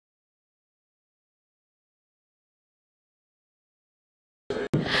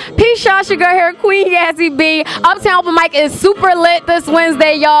Peace, y'all. Your girl here, Queen Yaszy B. Uptown Open Mic is super lit this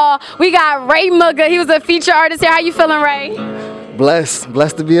Wednesday, y'all. We got Ray Mugga. He was a feature artist here. How you feeling, Ray?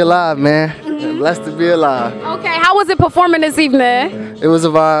 Blessed to be alive, man. Blessed to be alive. Okay, how was it performing this evening? It was a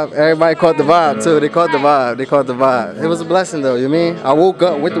vibe. Everybody caught the vibe too. They caught the vibe. It was a blessing though, you mean? I woke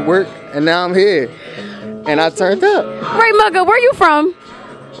up, went to work, and now I'm here. And I turned up. Ray Mugga, where you from?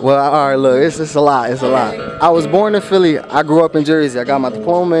 Well, all right, look, it's a lot. I was born in Philly. I grew up in Jersey. I got my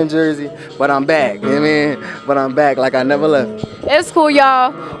diploma in Jersey, but I'm back, you know what I mean? But I'm back like I never left. It's cool,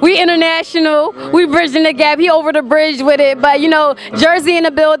 y'all. We international. We bridging the gap. He over the bridge with it. But, you know, Jersey in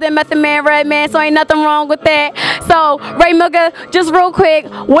the building, Method Man, Red Man, so ain't nothing wrong with that. So, Ray Mugga, just real quick,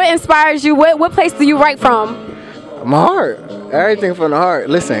 what inspires you? What place do you write from? My heart. Everything from the heart.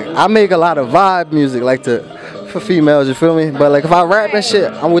 Listen, I make a lot of vibe music, like for females, you feel me? But like if I rap and shit,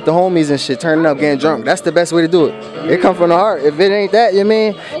 I'm with the homies and shit, turning up, getting drunk. That's the best way to do it. It come from the heart. If it ain't that, you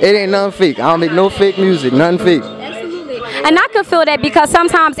mean, it ain't nothing fake. I don't make no fake music, nothing fake. And I can feel that because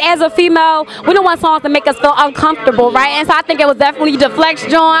sometimes as a female, we don't want songs to make us feel uncomfortable, right? And so I think it was definitely the Flex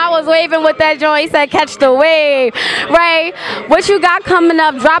joint. I was waving with that joint. He said, catch the wave. Ray, what you got coming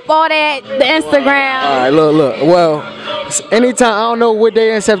up? Drop all that, the Instagram. All right, look. Well, anytime, I don't know what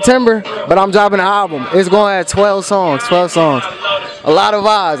day in September, but I'm dropping an album. It's going to have 12 songs. A lot of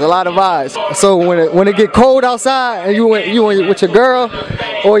vibes. So when it get cold outside and you with your girl,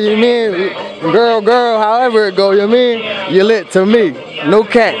 or you mean girl, however it go, you mean, you lit to me. No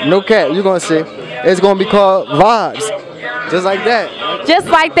cap, you gonna see. It's gonna be called Vibes. Just like that. Just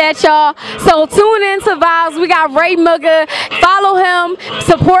like that, y'all. So tune in to Vibes. We got Ray Mugga. Follow him,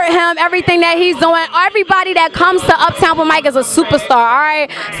 support him, everything that he's doing. Everybody that comes to Uptown Open Mic is a superstar, all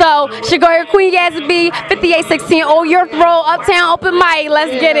right? So, she go here, Queen Yaszy B, 5816 Old York Road, Uptown Open Mic.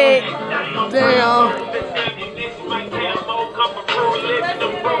 Let's get it. Damn.